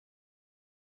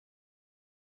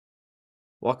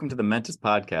Welcome to the Mentis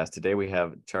podcast. Today we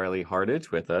have Charlie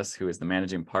Hardage with us, who is the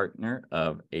managing partner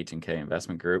of H&K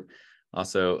Investment Group,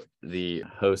 also the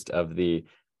host of the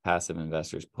Passive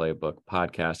Investors Playbook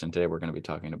podcast. And today we're going to be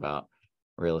talking about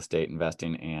real estate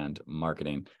investing and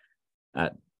marketing.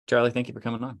 Charlie, thank you for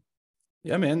coming on.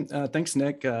 Yeah, man. Thanks,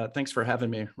 Nick. Thanks for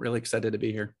having me. Really excited to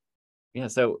be here. Yeah,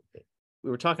 so we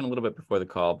were talking a little bit before the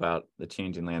call about the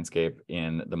changing landscape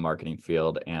in the marketing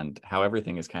field and how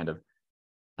everything is kind of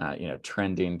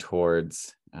trending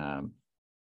towards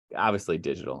obviously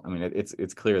digital. I mean,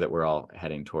 it's clear that we're all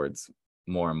heading towards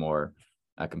more and more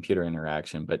computer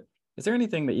interaction. But is there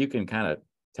anything that you can kind of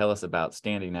tell us about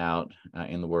standing out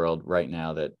in the world right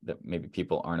now that maybe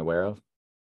people aren't aware of?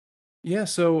 Yeah,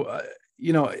 so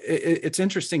it's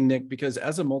interesting, Nick, because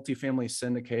as a multifamily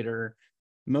syndicator,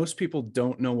 most people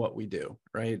don't know what we do,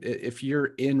 right? If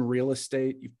you're in real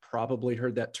estate, you've probably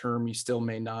heard that term. You still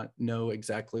may not know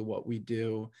exactly what we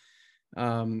do.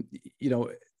 There's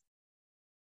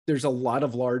a lot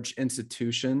of large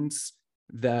institutions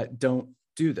that don't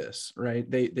do this, right?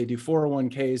 They do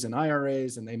 401ks and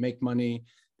IRAs, and they make money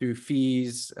through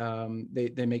fees.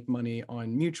 They make money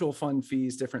on mutual fund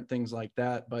fees, different things like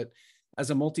that. But as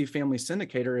a multifamily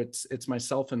syndicator, it's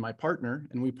myself and my partner,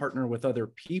 and we partner with other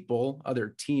people, other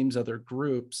teams, other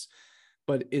groups,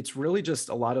 but it's really just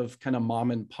a lot of kind of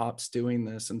mom and pops doing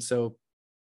this. And so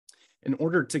in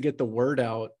order to get the word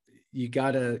out, you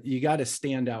gotta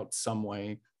stand out some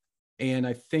way. And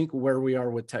I think where we are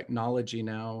with technology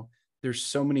now, there's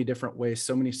so many different ways,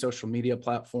 so many social media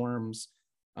platforms,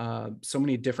 so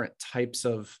many different types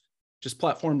of just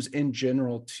platforms in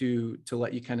general to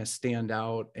let you kind of stand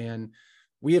out. And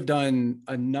we have done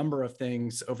a number of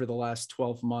things over the last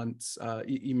 12 months.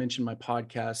 You mentioned my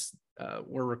podcast.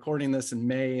 We're recording this in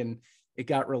May, and it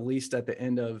got released at the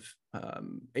end of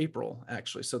April,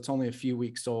 actually. So it's only a few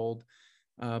weeks old.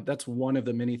 That's one of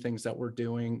the many things that we're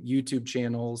doing. YouTube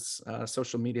channels,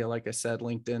 social media, like I said,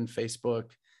 LinkedIn, Facebook,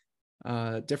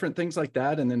 different things like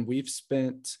that. And then we've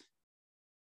spent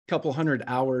a couple hundred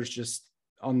hours just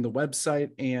on the website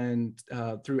and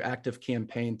through active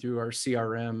campaign through our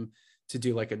CRM to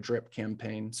do like a drip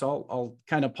campaign. So I'll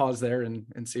kind of pause there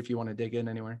and see if you want to dig in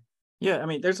anywhere. Yeah, I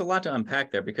mean, there's a lot to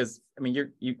unpack there because I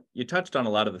mean, you touched on a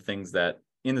lot of the things that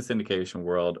in the syndication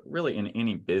world, really in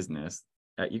any business,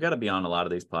 you got to be on a lot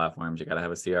of these platforms. You got to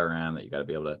have a CRM that you got to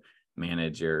be able to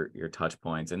manage your touch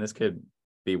points, and this could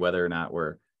be whether or not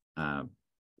we're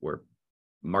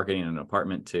marketing an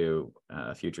apartment to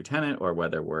a future tenant, or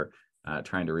whether we're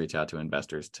trying to reach out to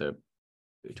investors to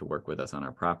work with us on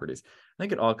our properties. I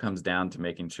think it all comes down to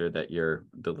making sure that you're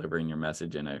delivering your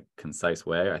message in a concise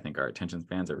way. I think our attention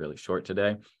spans are really short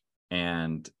today,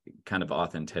 and kind of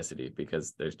authenticity,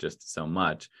 because there's just so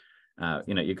much.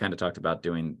 You kind of talked about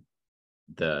doing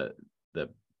the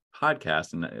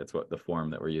podcast, and that's what the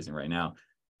form that we're using right now.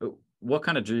 What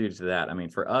kind of drew you to that? I mean,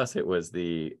 for us, it was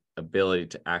the ability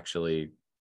to actually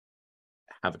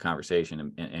have a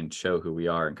conversation and show who we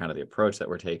are and kind of the approach that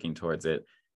we're taking towards it.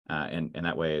 And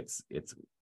that way it's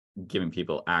giving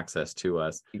people access to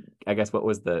us. I guess what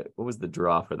was the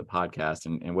draw for the podcast,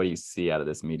 and what do you see out of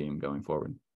this medium going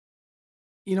forward?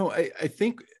 I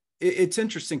think it's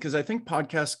interesting because I think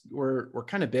podcasts were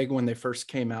kind of big when they first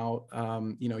came out,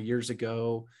 years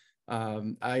ago.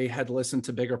 I had listened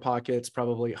to Bigger Pockets,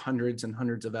 probably hundreds and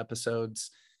hundreds of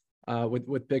episodes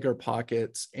with Bigger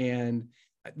Pockets. And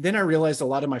then I realized a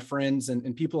lot of my friends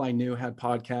and people I knew had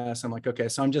podcasts. I'm like, okay,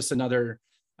 so I'm just another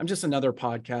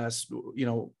podcast.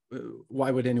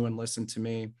 Why would anyone listen to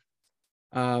me?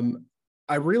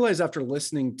 I realized after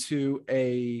listening to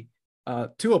a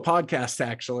podcast,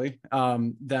 actually,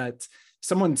 that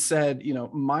someone said,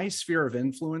 my sphere of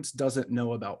influence doesn't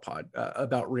know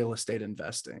about real estate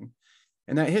investing.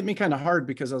 And that hit me kind of hard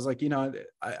because I was like, I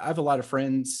have a lot of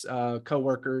friends,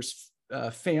 coworkers,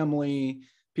 family,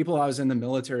 people I was in the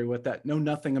military with that know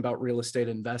nothing about real estate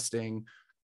investing.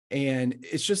 And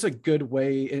it's just a good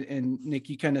way. And Nick,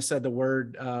 you kind of said the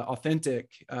word authenticity.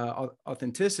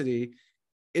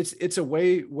 It's a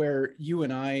way where you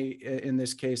and I, in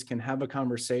this case, can have a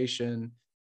conversation,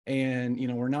 and,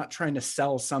 we're not trying to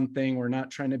sell something. We're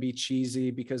not trying to be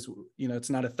cheesy because, it's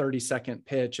not a 30-second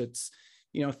pitch. It's,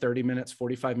 30 minutes,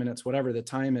 45 minutes, whatever the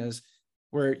time is,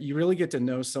 where you really get to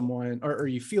know someone, or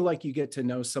you feel like you get to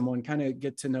know someone, kind of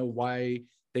get to know why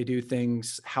they do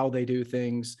things, how they do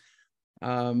things.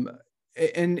 And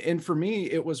for me,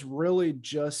 it was really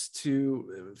just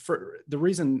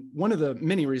one of the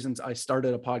many reasons I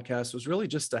started a podcast was really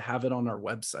just to have it on our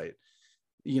website.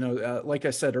 Like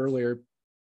I said earlier,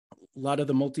 a lot of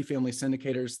the multifamily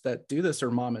syndicators that do this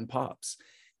are mom and pops.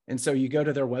 And so you go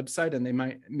to their website and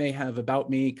they may have about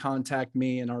me, contact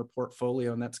me, and our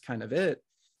portfolio, and that's kind of it.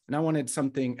 And I wanted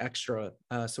something extra.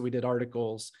 So we did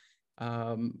articles.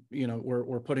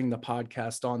 We're putting the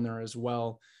podcast on there as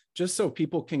well, just so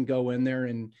people can go in there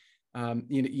and,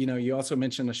 you also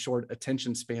mentioned a short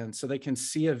attention span, so they can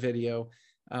see a video.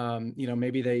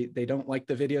 Maybe they don't like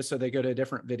the video, so they go to a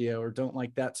different video, or don't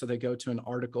like that, so they go to an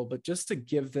article. But just to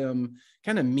give them,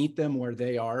 kind of meet them where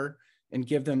they are, and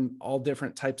give them all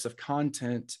different types of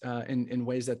content in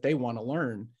ways that they want to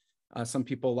learn. Some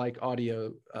people like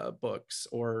audio books,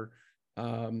 or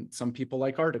some people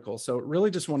like articles. So really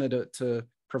just wanted to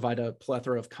provide a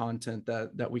plethora of content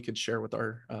that we could share with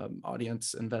our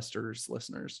audience, investors,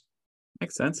 listeners.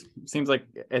 Makes sense. Seems like,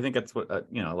 I think that's what,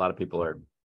 a lot of people are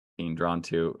being drawn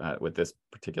to with this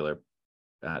particular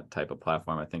type of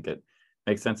platform. I think it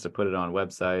makes sense to put it on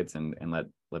websites and let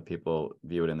people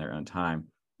view it in their own time.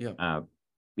 Yeah.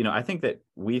 I think that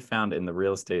we found in the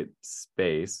real estate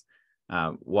space,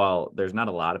 while there's not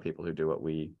a lot of people who do what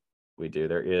we do,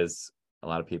 there is a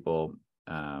lot of people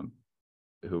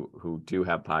who do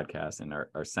have podcasts and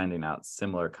are sending out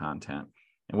similar content.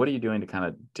 And what are you doing to kind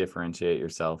of differentiate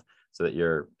yourself so that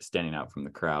you're standing out from the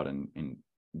crowd and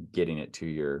getting it to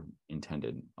your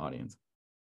intended audience?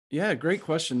 Yeah, great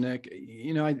question, Nick.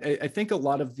 I think a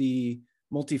lot of the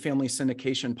multifamily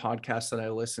syndication podcasts that I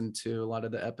listen to, a lot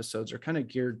of the episodes are kind of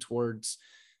geared towards,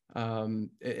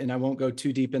 and I won't go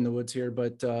too deep in the woods here,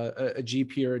 but a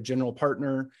GP or a general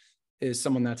partner is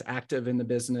someone that's active in the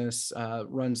business,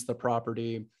 runs the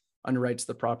property, underwrites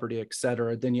the property, et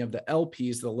cetera. Then you have the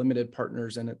LPs, the limited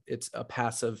partners, and it's a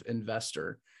passive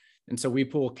investor. And so we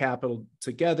pool capital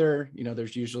together.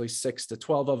 There's usually 6 to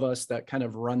 12 of us that kind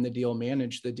of run the deal,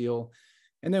 manage the deal.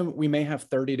 And then we may have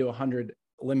 30 to 100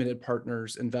 limited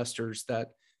partners, investors that,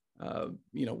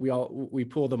 we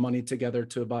pool the money together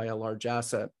to buy a large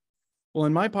asset. Well,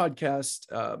 in my podcast,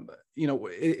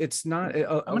 it's not a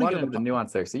I'm going lot to get of into the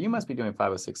nuance there. So you must be doing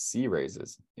 506C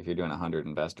raises if you're doing 100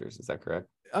 investors. Is that correct?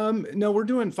 No, we're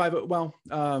doing 506B for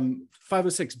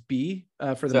the most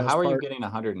part. So how are you getting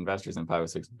 100 investors in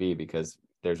 506B? Because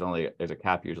there's a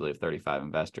cap usually of 35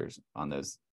 investors on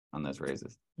those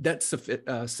raises. That's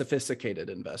sophisticated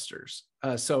investors.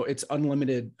 So it's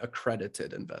unlimited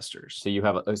accredited investors. So you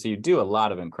do a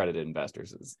lot of accredited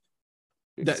investors.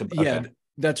 Yeah,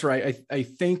 that's right. I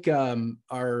think the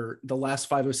last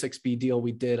 506B deal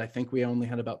we did, I think we only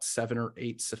had about 7 or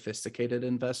 8 sophisticated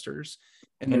investors.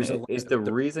 And is the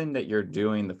reason that you're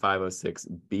doing the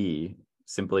 506B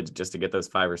simply just to get those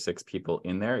 5 or 6 people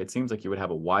in there? It seems like you would have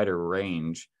a wider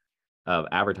range of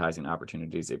advertising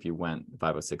opportunities if you went the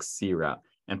 506C route.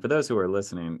 And for those who are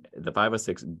listening, the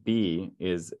 506B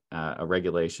is a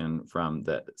regulation from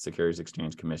the Securities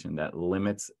Exchange Commission that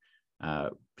limits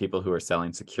people who are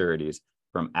selling securities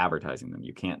from advertising them.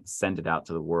 You can't send it out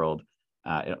to the world.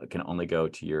 It can only go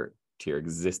to your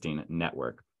existing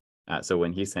network. So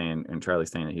when he's saying, and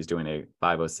Charlie's saying that he's doing a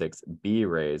 506B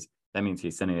raise, that means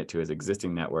he's sending it to his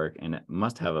existing network, and it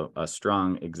must have a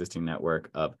strong existing network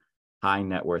of high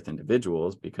net worth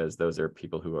individuals, because those are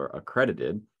people who are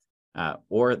accredited,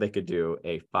 or they could do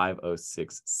a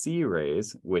 506C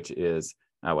raise, which is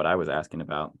what I was asking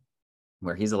about,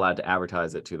 where he's allowed to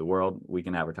advertise it to the world. We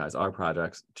can advertise our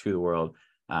projects to the world,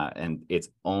 and it's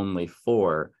only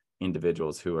for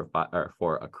individuals who are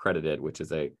for accredited, which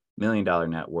is $1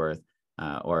 million net worth,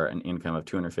 or an income of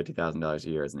 $250,000 a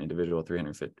year as an individual.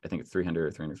 350, I think it's 300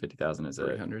 or 350,000 as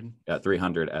 300.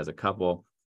 300 as a couple,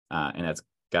 and that's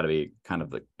got to be kind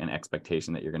of an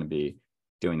expectation that you're going to be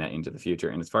doing that into the future.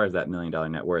 And as far as that $1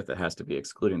 million net worth, it has to be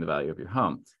excluding the value of your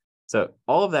home. So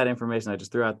all of that information I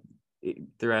just threw at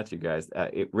you guys,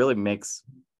 it really makes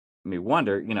me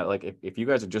wonder, like if you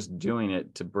guys are just doing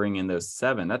it to bring in those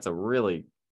 7, that's a really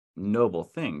noble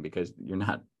thing, because you're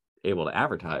not able to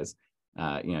advertise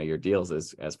your deals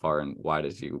as far and wide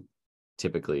as you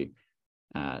typically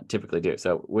do.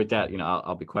 So with that,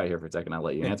 I'll be quiet here for a second. I'll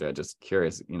let you answer. I'm just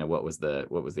curious, what was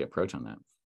the approach on that?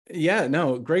 Yeah,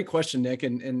 no, great question, Nick.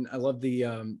 And I love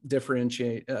the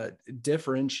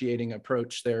differentiating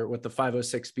approach there with the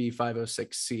 506B,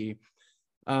 506C.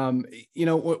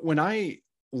 When I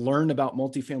learned about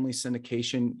multifamily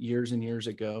syndication years and years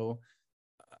ago,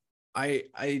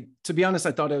 I to be honest,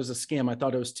 I thought it was a scam. I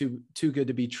thought it was too good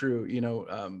to be true.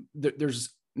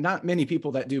 There's not many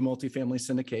people that do multifamily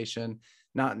syndication.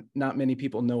 Not many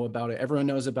people know about it. Everyone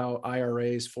knows about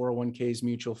IRAs, 401ks,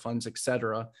 mutual funds, et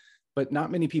cetera, but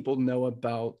not many people know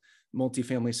about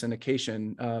multifamily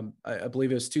syndication. I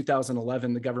believe it was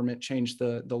 2011, the government changed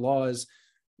the laws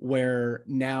where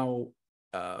now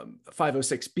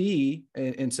 506B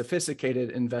and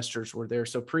sophisticated investors were there.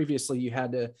 So previously you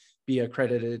had to be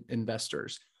accredited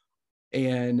investors.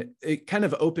 And it kind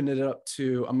of opened it up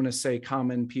to, I'm going to say,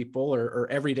 common people or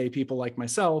everyday people like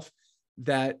myself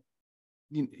that,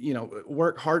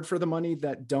 work hard for the money,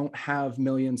 that don't have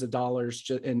millions of dollars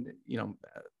and,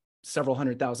 several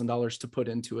 $100,000 to put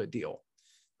into a deal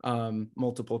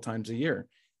multiple times a year.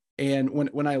 And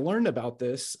when I learned about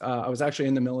this, I was actually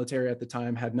in the military at the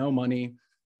time, had no money.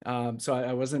 So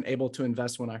I wasn't able to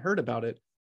invest when I heard about it.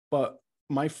 But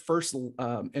my first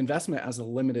investment as a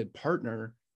limited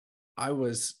partner,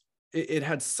 it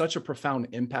had such a profound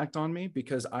impact on me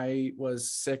because I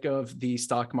was sick of the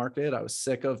stock market. I was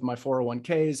sick of my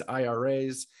 401ks,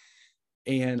 IRAs,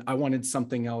 and I wanted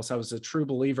something else. I was a true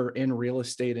believer in real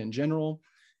estate in general.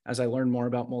 As I learned more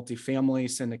about multifamily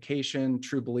syndication,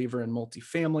 true believer in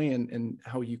multifamily and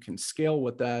how you can scale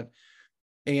with that.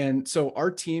 And so our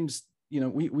teams,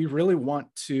 we really want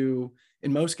to,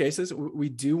 in most cases, we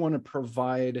do want to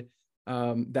provide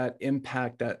that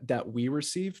impact that we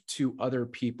receive to other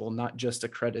people, not just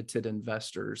accredited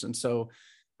investors. And so,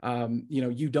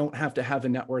 you don't have to have a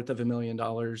net worth of $1 million.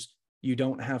 You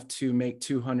don't have to make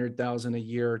 200,000 a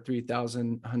year,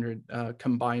 3,100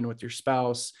 combined with your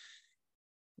spouse.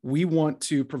 We want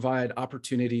to provide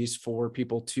opportunities for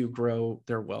people to grow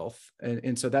their wealth.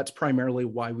 And so that's primarily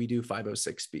why we do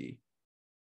 506B.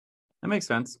 That makes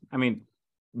sense. I mean,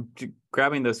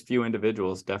 grabbing those few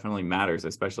individuals definitely matters,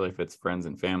 especially if it's friends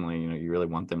and family. You really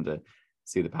want them to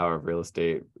see the power of real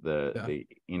estate, the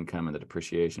income and the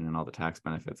depreciation and all the tax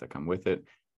benefits that come with it.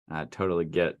 Totally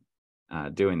get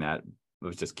doing that. I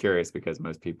was just curious because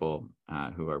most people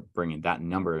who are bringing that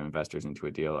number of investors into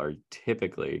a deal are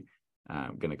typically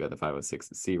going to go the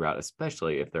 506C route,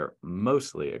 especially if they're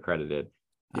mostly accredited.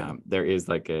 There is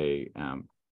like a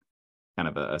kind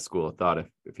of a school of thought,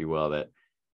 if you will, that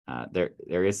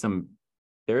there is some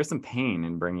pain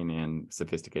in bringing in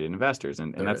sophisticated investors,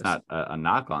 and that's not a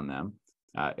knock on them.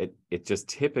 It just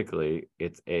typically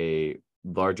it's a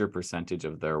larger percentage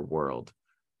of their world,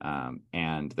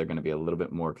 and they're going to be a little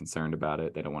bit more concerned about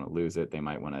it. They don't want to lose it. They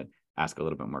might want to ask a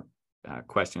little bit more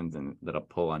questions, and that'll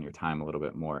pull on your time a little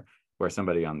bit more. Where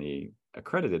somebody on the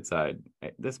accredited side,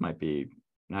 this might be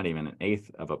not even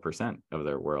 0.1% of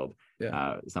their world.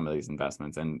 Some of these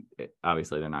investments, and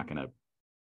obviously they're not going to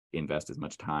invest as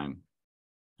much time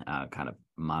kind of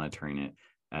monitoring it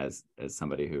as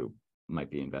somebody who might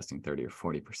be investing 30 or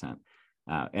 40%.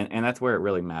 And that's where it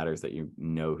really matters that you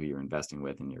know who you're investing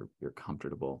with and you're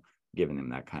comfortable giving them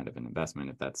that kind of an investment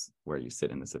if that's where you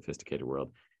sit in the sophisticated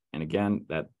world. And again,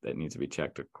 that needs to be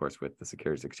checked, of course, with the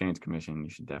Securities Exchange Commission. You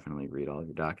should definitely read all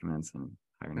your documents and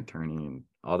hire an attorney and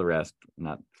all the rest.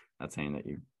 Not saying that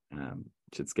you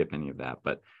should skip any of that,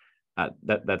 but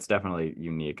that's definitely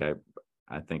unique.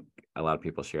 I think a lot of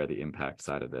people share the impact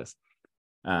side of this.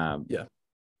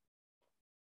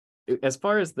 As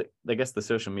far as the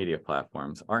social media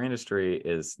platforms, our industry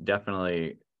is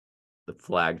definitely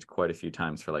flagged quite a few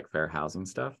times for like fair housing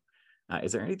stuff.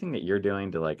 Is there anything that you're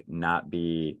doing to like not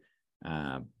be,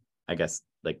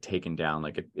 taken down,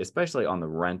 like especially on the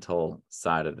rental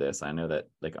side of this? I know that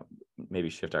like maybe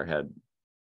shift our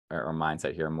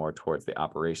mindset here more towards the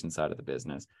operation side of the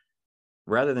business,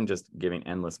 rather than just giving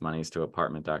endless monies to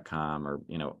apartment.com or,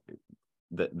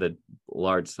 the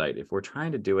large site. If we're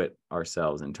trying to do it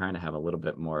ourselves and trying to have a little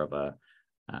bit more of a,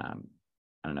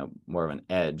 more of an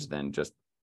edge than just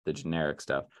the generic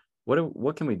stuff,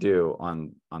 what can we do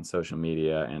on social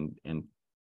media and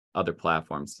other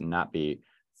platforms to not be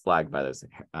flagged by those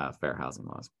fair housing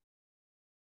laws?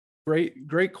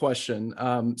 Great question.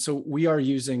 So we are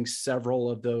using several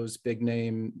of those big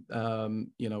name,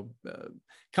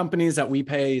 companies that we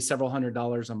pay several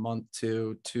 $100s a month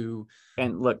to.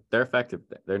 And look, they're effective.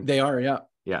 They are, yeah.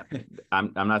 Yeah.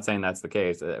 I'm not saying that's the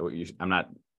case. I'm not,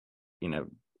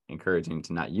 encouraging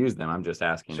to not use them. I'm just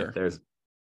asking if there's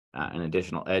an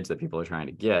additional edge that people are trying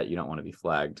to get. You don't want to be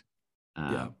flagged.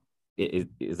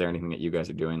 Is there anything that you guys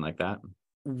are doing like that?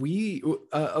 We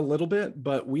a little bit,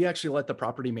 but we actually let the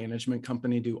property management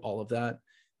company do all of that.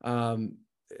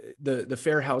 The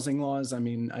fair housing laws, I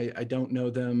mean, I don't know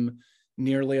them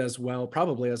nearly as well,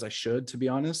 probably as I should, to be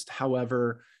honest.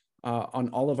 However, on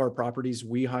all of our properties,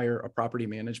 we hire a property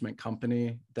management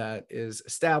company that is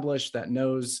established, that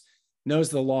knows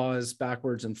the laws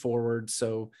backwards and forwards.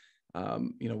 So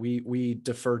we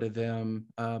defer to them,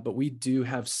 but we do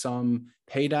have some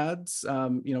paid ads,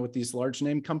 with these large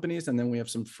name companies. And then we have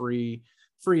some free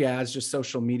ads, just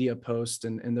social media posts.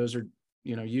 And those are,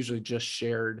 usually just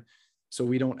shared. So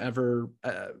we don't ever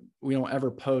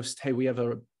post, hey, we have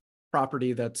a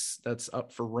property that's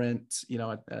up for rent,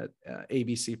 at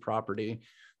ABC property,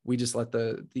 we just let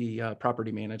the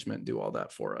property management do all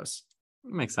that for us.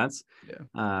 Makes sense.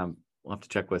 Yeah. We'll have to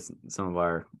check with some of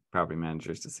our property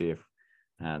managers to see if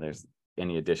there's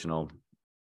any additional,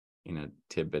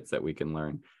 tidbits that we can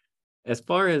learn. As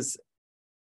far as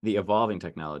the evolving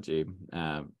technology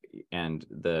and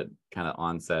the kind of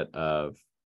onset of,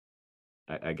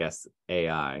 I guess,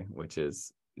 AI, which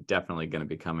is definitely going to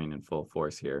be coming in full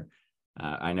force here.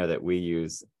 I know that we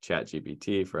use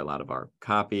ChatGPT for a lot of our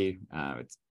copy.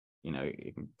 It's, you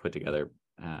can put together,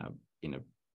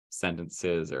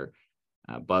 sentences or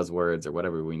buzzwords or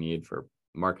whatever we need for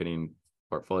marketing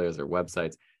portfolios or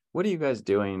websites. What are you guys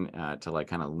doing to like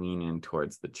kind of lean in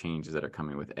towards the changes that are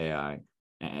coming with AI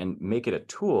and make it a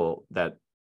tool that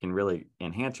can really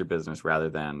enhance your business rather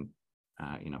than,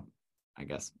 I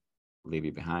guess, leave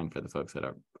you behind for the folks that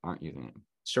aren't using it?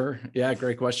 Sure. Yeah,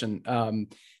 great question.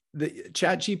 The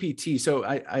ChatGPT. So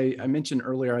I mentioned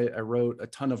earlier, I wrote a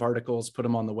ton of articles, put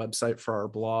them on the website for our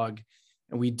blog,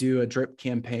 and we do a drip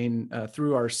campaign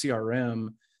through our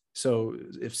CRM. So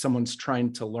if someone's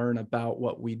trying to learn about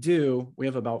what we do, we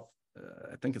have about,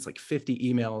 I think it's like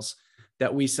 50 emails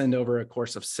that we send over a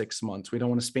course of 6 months. We don't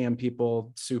want to spam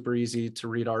people. Super easy to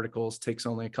read articles, takes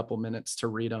only a couple minutes to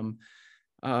read them.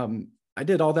 I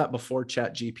did all that before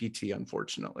ChatGPT,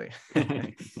 unfortunately.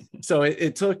 So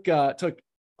it took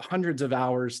hundreds of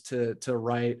hours to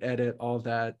write, edit, all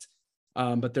that.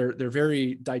 But they're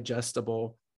very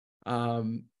digestible.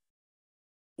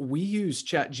 We use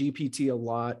ChatGPT a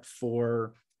lot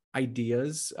for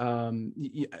ideas.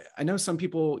 I know some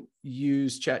people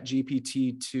use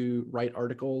ChatGPT to write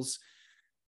articles.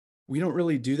 We don't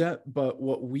really do that, but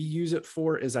what we use it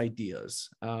for is ideas.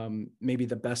 Maybe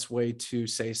the best way to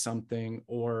say something,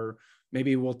 or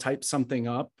maybe we'll type something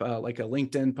up like a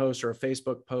LinkedIn post or a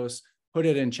Facebook post, put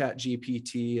it in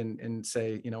ChatGPT and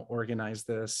say, organize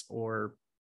this, or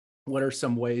what are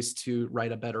some ways to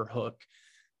write a better hook?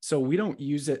 So we don't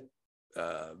use it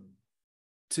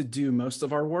to do most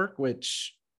of our work,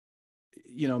 which,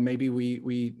 maybe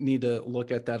we need to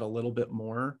look at that a little bit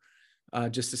more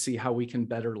just to see how we can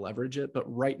better leverage it.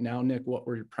 But right now, Nick, what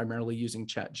we're primarily using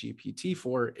ChatGPT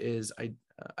for is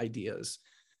ideas.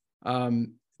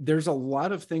 There's a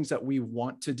lot of things that we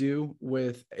want to do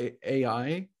with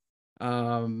AI,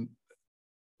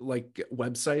 like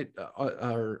website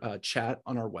or chat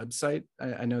on our website.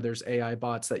 I know there's AI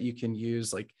bots that you can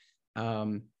use, like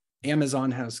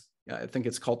Amazon has, I think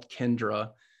it's called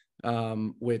Kendra,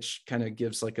 which kind of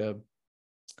gives like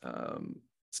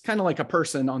it's kind of like a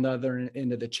person on the other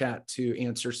end of the chat to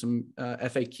answer some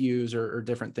FAQs or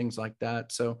different things like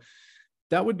that. So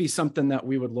that would be something that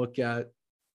we would look at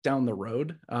down the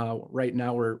road. Right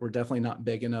now, we're definitely not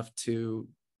big enough to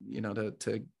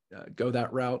go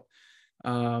that route.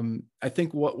 I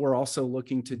think what we're also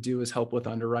looking to do is help with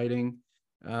underwriting.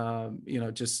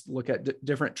 Just look at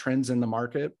different trends in the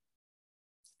market,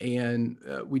 and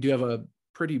we do have a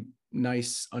pretty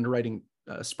nice underwriting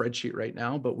spreadsheet right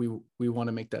now, but we want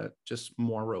to make that just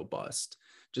more robust,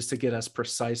 just to get as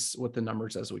precise with the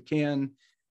numbers as we can.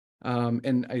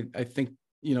 And I think,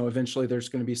 eventually there's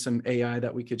going to be some AI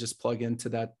that we could just plug into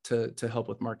that to help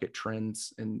with market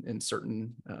trends in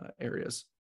certain areas.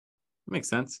 Makes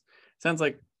sense. Sounds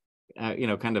like,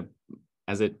 kind of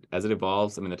as it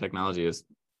evolves. I mean, the technology is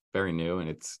very new and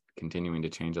it's continuing to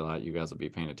change a lot. You guys will be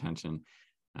paying attention,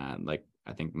 like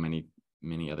I think many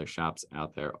other shops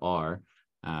out there are.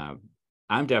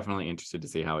 I'm definitely interested to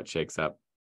see how it shakes up,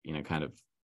 kind of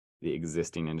the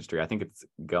existing industry. I think it's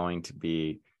going to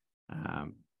be, I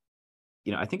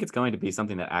think it's going to be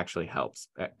something that actually helps.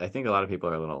 I think a lot of people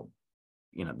are a little,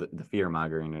 the fear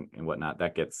mongering and whatnot,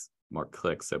 that gets more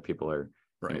clicks. So people are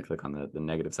going to click on the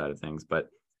negative side of things. But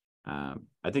I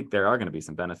think there are going to be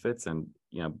some benefits. And,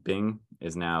 Bing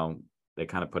is now, they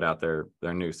kind of put out their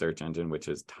new search engine, which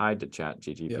is tied to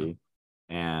ChatGPT. Yeah.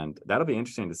 And that'll be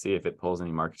interesting to see if it pulls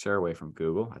any market share away from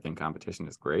Google. I think competition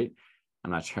is great.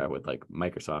 I'm not sure I would like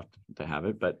Microsoft to have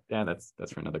it, but yeah, that's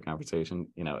for another conversation.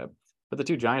 But the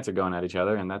two giants are going at each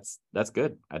other, and that's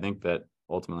good. I think that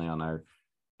ultimately on our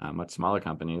much smaller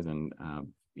companies, and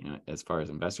as far as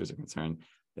investors are concerned,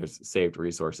 there's saved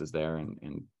resources there,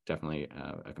 and definitely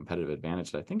a competitive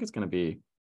advantage that I think is going to be,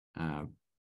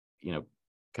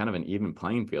 kind of an even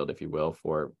playing field, if you will,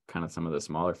 for kind of some of the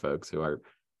smaller folks who are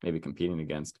maybe competing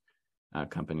against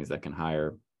companies that can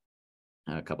hire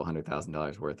a couple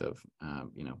 $100,000 worth of,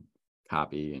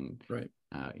 copy and,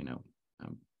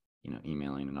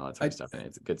 emailing and all that type of stuff. And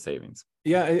it's good savings.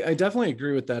 Yeah, I definitely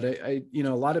agree with that. A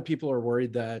lot of people are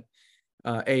worried that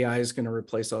AI is going to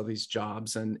replace all these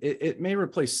jobs, and it may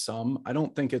replace some. I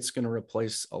don't think it's going to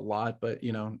replace a lot, but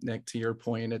Nick, to your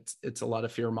point, it's a lot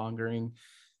of fear mongering.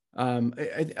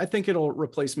 I think it'll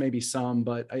replace maybe some,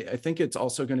 but I think it's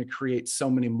also going to create so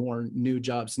many more new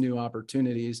jobs, new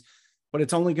opportunities. But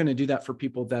it's only going to do that for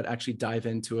people that actually dive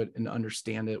into it and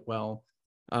understand it well.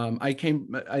 I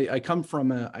come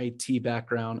from an IT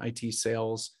background, IT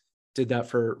sales, did that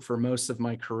for most of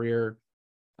my career.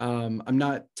 I'm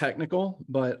not technical,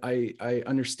 but I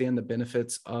understand the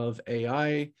benefits of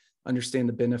AI, understand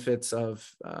the benefits of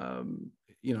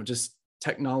just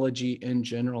technology in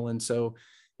general, and so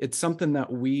it's something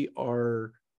that we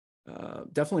are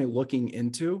definitely looking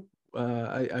into.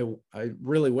 I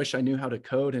really wish I knew how to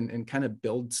code and kind of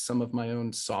build some of my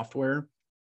own software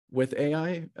with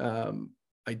AI.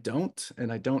 I don't,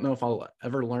 and I don't know if I'll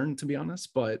ever learn, to be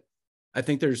honest. But I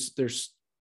think there's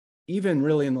even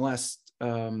really in the last,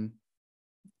 I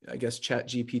guess Chat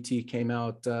GPT came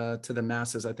out to the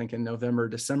masses, I think in November,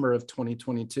 December of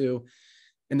 2022.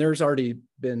 And there's already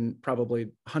been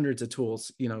probably hundreds of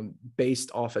tools,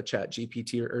 based off of Chat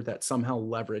GPT or that somehow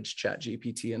leverage Chat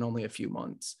GPT in only a few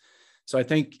months. So I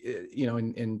think,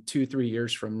 in 2-3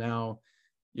 years from now,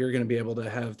 you're going to be able to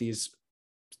have these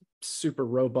super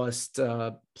robust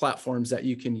platforms that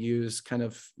you can use, kind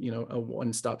of, a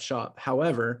one-stop shop.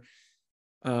 However,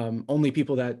 only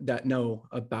people that know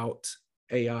about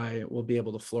AI will be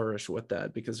able to flourish with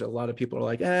that, because a lot of people are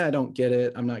like, I don't get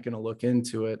it, I'm not going to look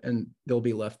into it, and they'll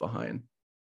be left behind.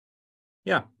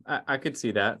 Yeah, I could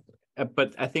see that.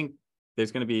 But I think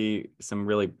there's going to be some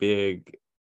really big,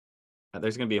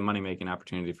 there's going to be a money-making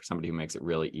opportunity for somebody who makes it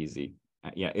really easy.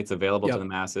 Yeah, it's available to the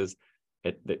masses.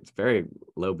 It's very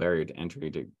low barrier to entry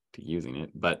to using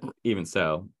it. But even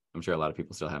so, I'm sure a lot of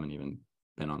people still haven't even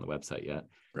been on the website yet.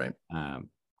 Right.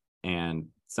 And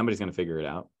somebody's going to figure it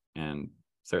out. And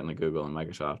certainly Google and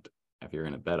Microsoft, if you're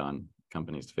going to bet on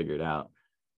companies to figure it out.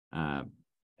 And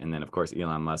then, of course,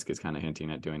 Elon Musk is kind of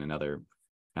hinting at doing another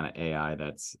kind of AI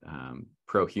that's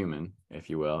pro-human, if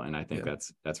you will. And I think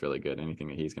that's really good. Anything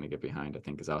that he's going to get behind, I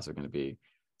think, is also going to be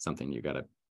something you got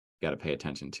to pay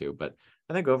attention to. But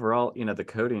I think overall, the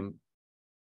coding,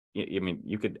 I mean,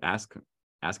 you could ask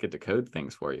it to code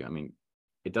things for you. I mean,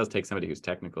 it does take somebody who's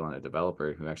technical and a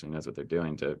developer who actually knows what they're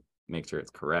doing to make sure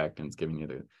it's correct and it's giving you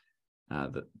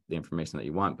the information that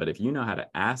you want. But if you know how to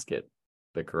ask it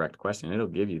the correct question, it'll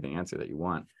give you the answer that you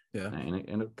want. Yeah. And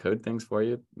it'll code things for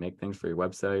you, make things for your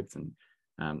websites. And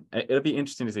it'll be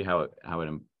interesting to see how it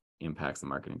impacts the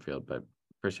marketing field. But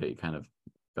appreciate you kind of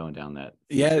going down that.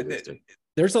 Yeah.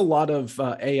 There's a lot of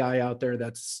AI out there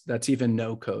that's even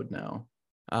no code now.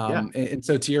 And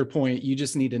so to your point, you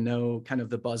just need to know kind of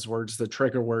the buzzwords, the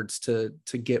trigger words to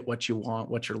get what you want,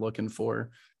 what you're looking for.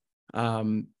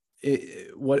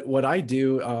 What I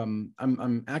do,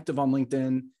 I'm active on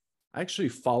LinkedIn. I actually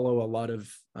follow a lot of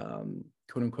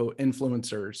quote unquote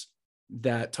influencers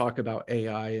that talk about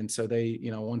AI. And so they,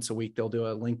 once a week, they'll do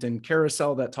a LinkedIn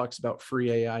carousel that talks about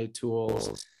free AI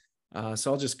tools.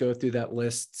 So I'll just go through that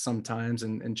list sometimes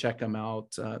and check them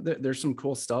out. There's some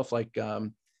cool stuff like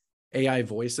AI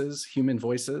voices, human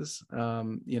voices,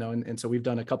 and so we've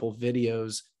done a couple of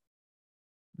videos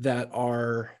that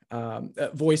are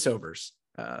voiceovers,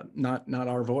 not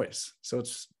our voice. So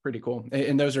it's pretty cool.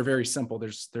 And those are very simple.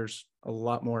 There's a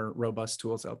lot more robust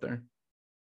tools out there.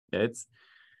 Yeah, it's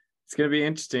going to be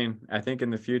interesting. I think in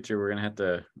the future, we're going to have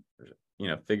to,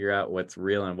 figure out what's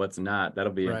real and what's not.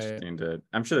 That'll be interesting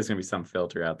I'm sure there's going to be some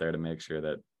filter out there to make sure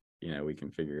that, we can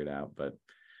figure it out, but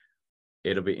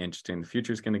it'll be interesting. The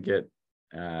future is going to get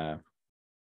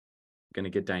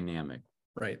dynamic.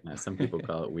 Right. Some people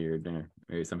call it weird, or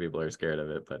maybe some people are scared of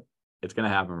it, but it's going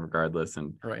to happen regardless.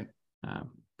 And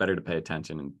better to pay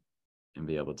attention and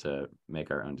be able to make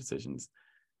our own decisions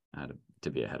to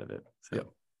be ahead of it.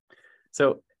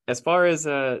 So as far as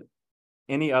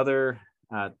any other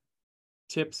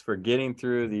tips for getting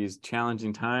through these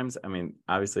challenging times, I mean,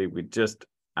 obviously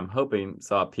I'm hoping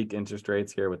saw peak interest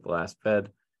rates here with the last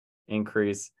Fed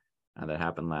increase that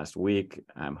happened last week.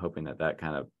 I'm hoping that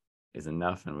kind of is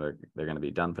enough, and they're going to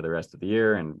be done for the rest of the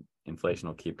year, and inflation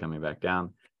will keep coming back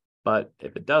down. But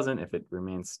if it doesn't, if it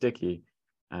remains sticky,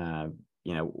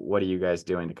 what are you guys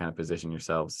doing to kind of position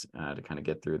yourselves to kind of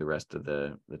get through the rest of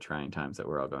the trying times that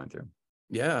we're all going through?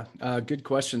 Yeah, good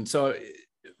question. So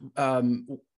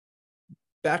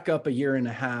back up a year and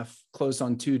a half, closed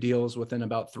on 2 deals within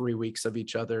about 3 weeks of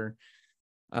each other.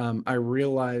 I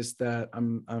realized that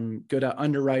I'm good at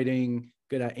underwriting,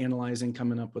 good at analyzing,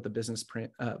 coming up with a business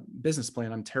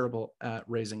plan. I'm terrible at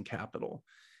raising capital.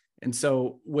 And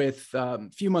so with a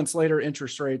few months later,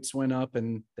 interest rates went up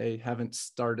and they haven't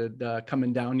started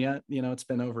coming down yet. It's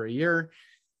been over a year.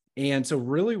 And so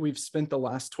really we've spent the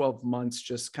last 12 months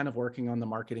just kind of working on the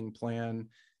marketing plan.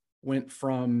 Went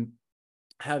from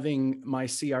having my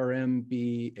CRM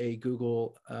be a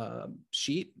Google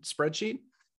spreadsheet,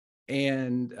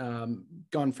 and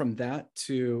gone from that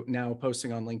to now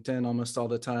posting on LinkedIn almost all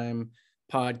the time,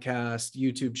 podcast,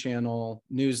 YouTube channel,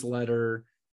 newsletter,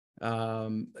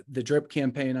 the drip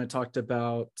campaign I talked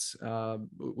about.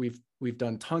 We've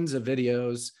done tons of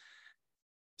videos.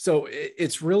 So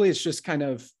it's just kind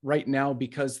of right now,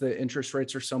 because the interest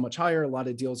rates are so much higher, a lot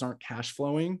of deals aren't cash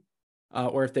flowing,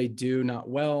 or if they do, not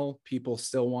well. People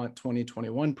still want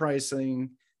 2021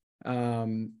 pricing.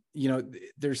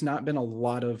 There's not been a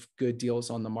lot of good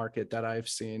deals on the market that I've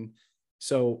seen.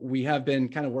 So we have been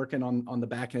kind of working on the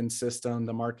back end system,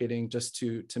 the marketing, just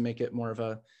to make it more of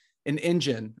an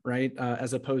engine, right?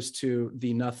 As opposed to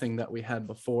the nothing that we had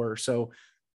before. So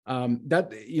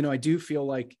that, I do feel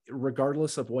like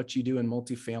regardless of what you do in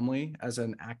multifamily as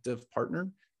an active partner,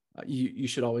 you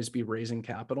should always be raising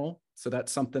capital. So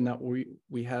that's something that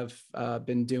we have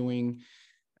been doing.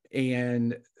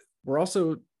 And we're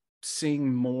also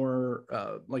seeing more,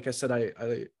 like I said,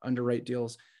 I underwrite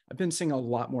deals. I've been seeing a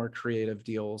lot more creative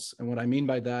deals. And what I mean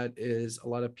by that is a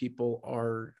lot of people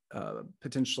are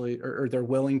potentially, or they're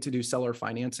willing to do seller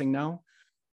financing now.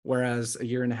 Whereas a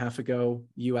year and a half ago,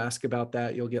 you ask about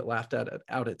that, you'll get laughed at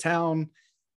out of town.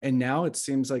 And now it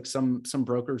seems like some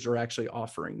brokers are actually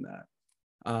offering that.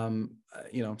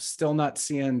 Still not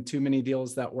seeing too many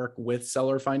deals that work with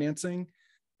seller financing,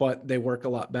 but they work a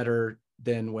lot better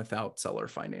than without seller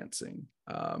financing.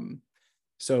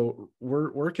 So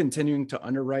we're continuing to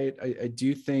underwrite. I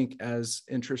do think as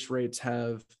interest rates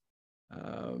have,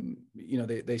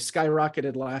 they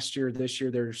skyrocketed last year. This year,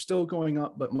 they're still going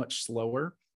up, but much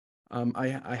slower.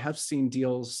 I have seen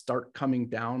deals start coming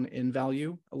down in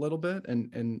value a little bit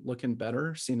and looking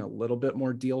better, seen a little bit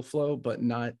more deal flow, but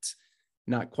not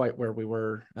quite where we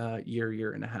were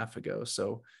year and a half ago.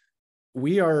 So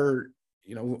we are,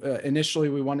 initially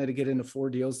we wanted to get into 4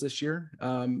 deals this year.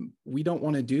 We don't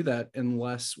want to do that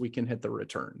unless we can hit the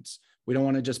returns. We don't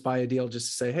want to just buy a deal just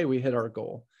to say, hey, we hit our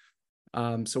goal.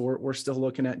 So we're still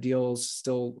looking at deals,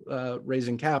 still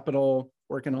raising capital,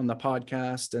 working on the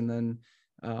podcast, and then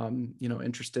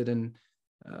interested in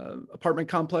apartment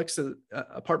complexes,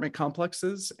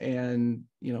 and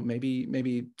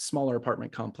maybe smaller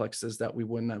apartment complexes that we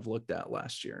wouldn't have looked at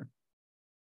last year.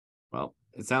 Well,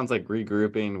 it sounds like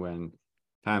regrouping when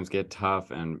times get tough,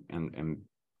 and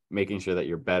making sure that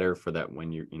you're better for that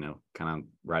when you're kind of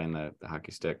riding the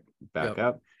hockey stick back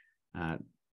up.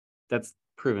 That's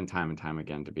proven time and time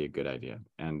again to be a good idea.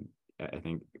 And I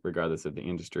think regardless of the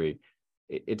industry,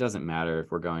 it doesn't matter if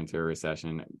we're going through a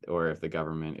recession or if the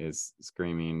government is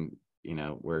screaming,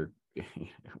 we're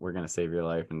going to save your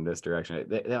life in this direction.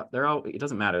 They're all, it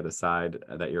doesn't matter the side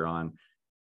that you're on.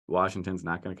 Washington's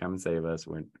not going to come and save us.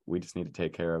 We just need to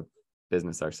take care of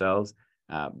business ourselves.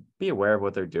 Be aware of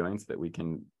what they're doing so that we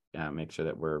can make sure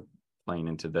that we're playing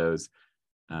into those,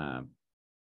 I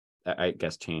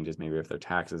guess, changes, maybe if they're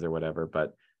taxes or whatever.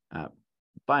 But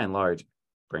by and large,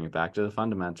 bring it back to the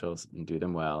fundamentals and do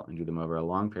them well and do them over a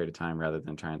long period of time rather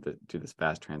than trying to do this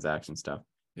fast transaction stuff.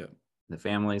 Yeah. The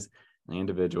families, the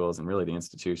individuals, and really the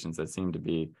institutions that seem to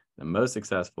be the most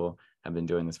successful have been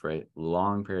doing this for a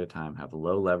long period of time, have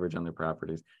low leverage on their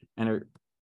properties, and are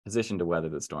positioned to weather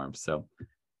the storm. So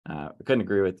I couldn't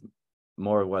agree with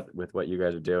more with what you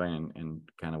guys are doing and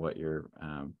kind of what you're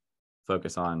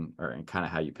focus on, and kind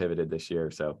of how you pivoted this year.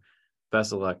 So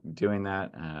best of luck doing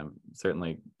that.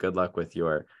 Certainly good luck with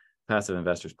your Passive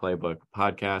Investors Playbook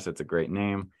podcast. It's a great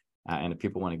name. And if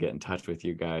people want to get in touch with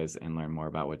you guys and learn more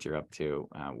about what you're up to,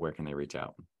 where can they reach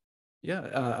out?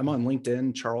 Yeah, I'm on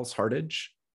LinkedIn, Charles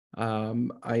Hardage.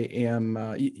 I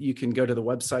am, you can go to the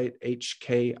website,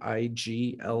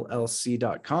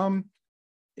 hkigllc.com,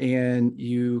 and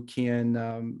you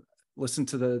can listen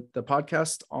to the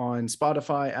podcast on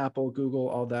Spotify, Apple, Google,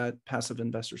 all that, Passive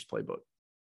Investors Playbook.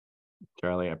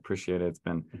 Charlie, I appreciate it. It's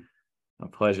been a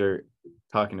pleasure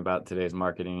talking about today's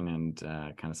marketing and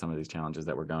kind of some of these challenges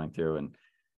that we're going through, and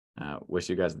wish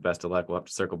you guys the best of luck. We'll have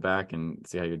to circle back and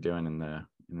see how you're doing in the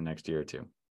next year or two.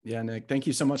 Yeah, Nick, thank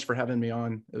you so much for having me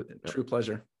on. True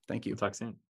pleasure. Thank you. We'll talk soon.